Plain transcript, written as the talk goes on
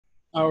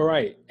All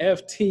right,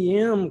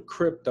 FTM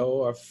crypto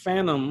or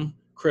Phantom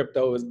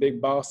crypto is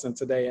big bossing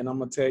today, and I'm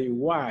gonna tell you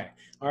why.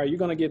 All right, you're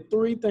gonna get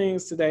three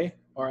things today,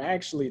 or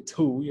actually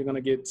two. You're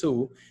gonna get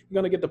two.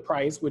 You're gonna get the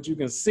price, which you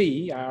can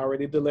see. I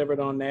already delivered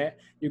on that.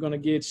 You're gonna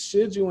get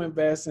should you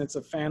invest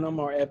into Phantom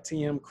or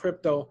FTM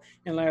crypto,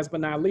 and last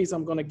but not least,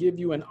 I'm gonna give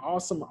you an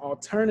awesome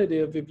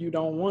alternative if you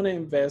don't want to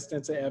invest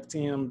into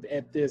FTM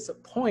at this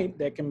point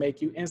that can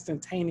make you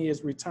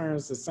instantaneous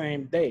returns the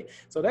same day.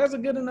 So that's a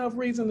good enough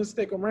reason to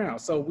stick around.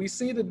 So we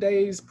see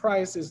today's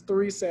price is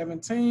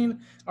 317.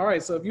 All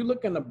right, so if you're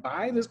looking to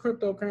buy this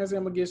cryptocurrency,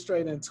 I'm gonna get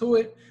straight into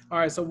it. All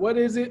right, so what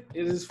is it?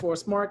 It is for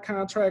smart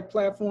contract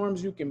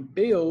platforms. You can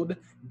build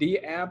D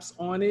apps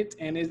on it,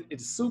 and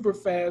it's super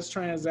fast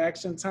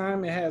transaction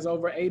time. It has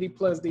over 80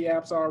 plus D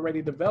apps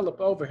already developed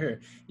over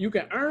here. You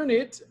can earn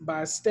it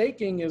by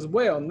staking as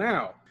well.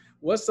 Now,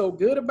 what's so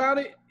good about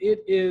it?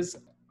 It is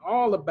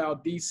all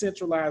about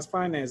decentralized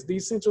finance.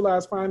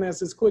 Decentralized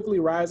finance is quickly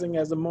rising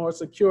as a more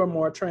secure,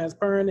 more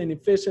transparent, and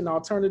efficient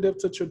alternative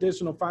to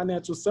traditional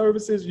financial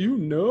services.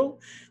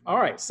 All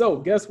right. So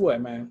guess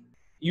what, man?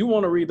 You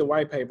want to read the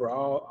white paper.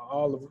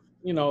 All of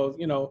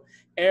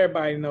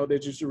everybody know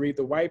that you should read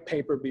the white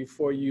paper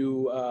before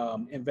you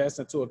invest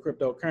into a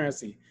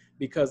cryptocurrency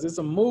because it's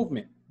a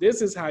movement.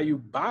 This is how you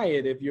buy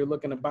it if you're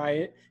looking to buy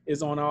it,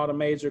 is on all the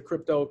major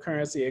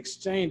cryptocurrency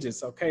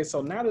exchanges. Okay,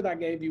 so now that I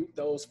gave you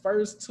those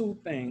first two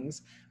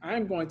things,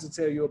 I'm going to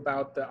tell you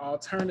about the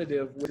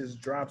alternative, which is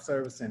drop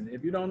servicing.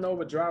 If you don't know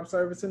what drop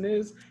servicing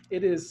is,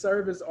 it is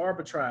service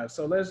arbitrage.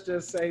 So let's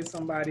just say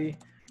somebody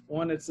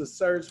wanted to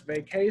search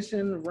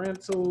vacation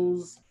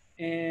rentals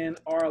in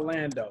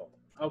Orlando.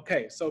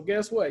 Okay, so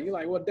guess what? You're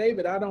like, well,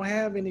 David, I don't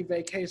have any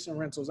vacation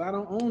rentals. I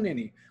don't own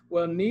any.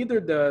 Well, neither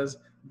does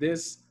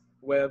this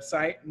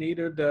website,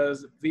 neither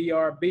does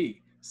VRB.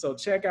 So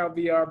check out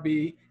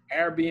VRB,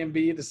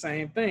 Airbnb, the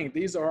same thing.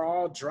 These are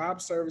all drop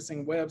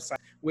servicing websites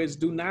which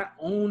do not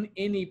own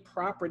any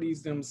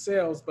properties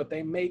themselves, but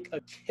they make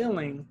a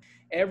killing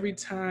every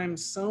time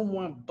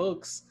someone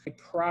books a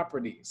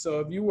property. So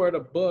if you were to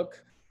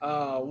book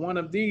one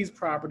of these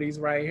properties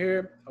right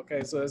here,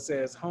 okay, so it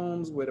says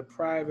homes with a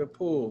private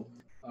pool.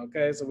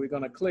 Okay, so we're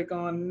gonna click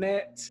on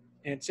that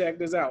and check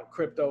this out,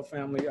 crypto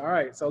family. All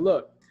right, so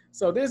look,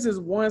 so this is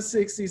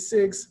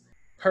 166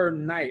 per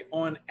night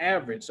on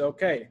average.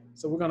 Okay,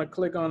 so we're gonna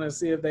click on and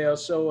see if they'll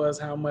show us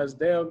how much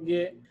they'll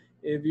get.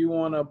 If you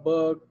wanna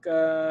book,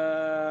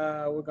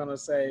 we're gonna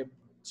say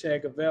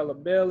check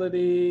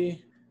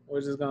availability. We're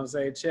just gonna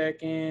say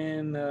check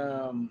in,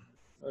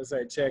 let's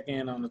say check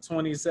in on the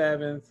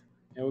 27th,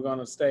 and we're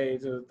gonna stay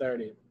to the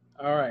 30th.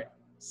 All right,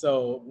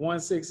 so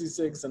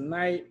 166 a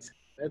night.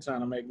 They're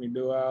trying to make me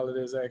do all of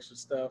this extra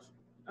stuff.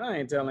 I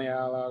ain't telling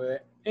y'all all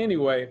that.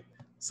 Anyway,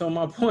 so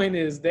my point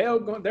is they're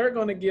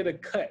going to get a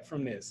cut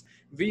from this.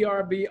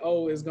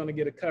 VRBO is going to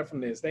get a cut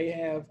from this.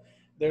 They're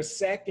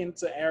second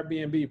to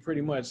Airbnb pretty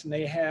much, and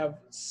they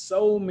have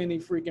so many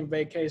freaking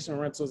vacation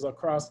rentals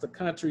across the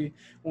country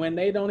when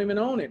they don't even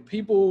own it.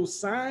 People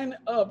sign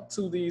up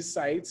to these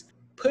sites,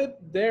 put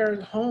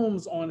their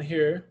homes on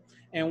here,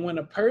 and when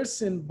a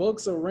person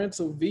books a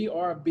rental,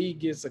 VRB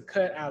gets a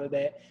cut out of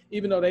that,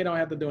 even though they don't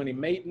have to do any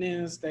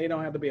maintenance, they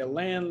don't have to be a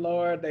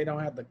landlord, they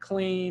don't have to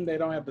clean, they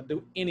don't have to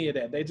do any of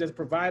that. They just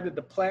provided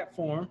the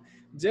platform,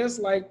 just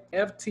like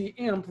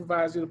FTM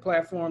provides you the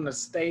platform to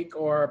stake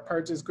or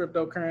purchase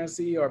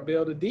cryptocurrency or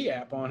build a D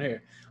app on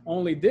here.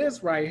 Only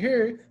this right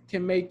here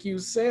can make you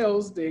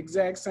sales the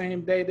exact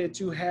same day that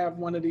you have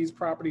one of these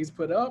properties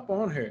put up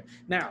on here.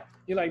 Now,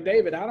 you're like,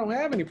 David, I don't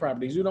have any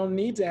properties. You don't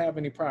need to have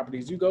any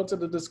properties. You go to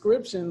the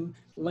description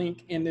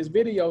link in this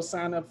video,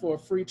 sign up for a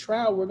free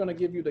trial. We're going to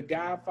give you the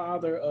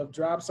godfather of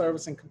drop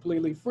servicing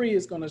completely free.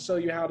 It's going to show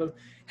you how to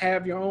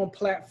have your own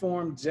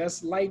platform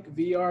just like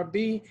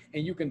VRB,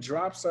 and you can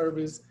drop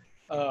service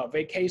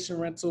vacation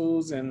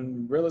rentals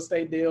and real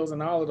estate deals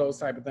and all of those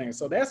type of things.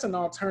 So that's an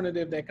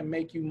alternative that can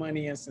make you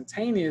money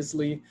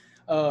instantaneously,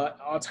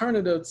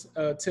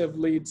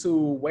 alternatively to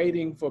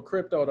waiting for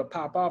crypto to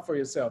pop off for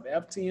yourself.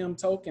 FTM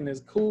token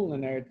is cool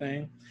and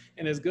everything,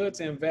 and it's good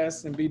to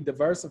invest and be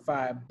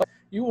diversified. But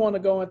you want to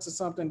go into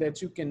something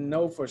that you can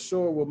know for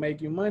sure will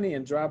make you money,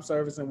 and drop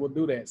service and will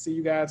do that. See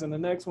you guys in the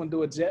next one.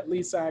 Do a Jet Li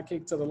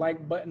sidekick to the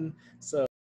like button. So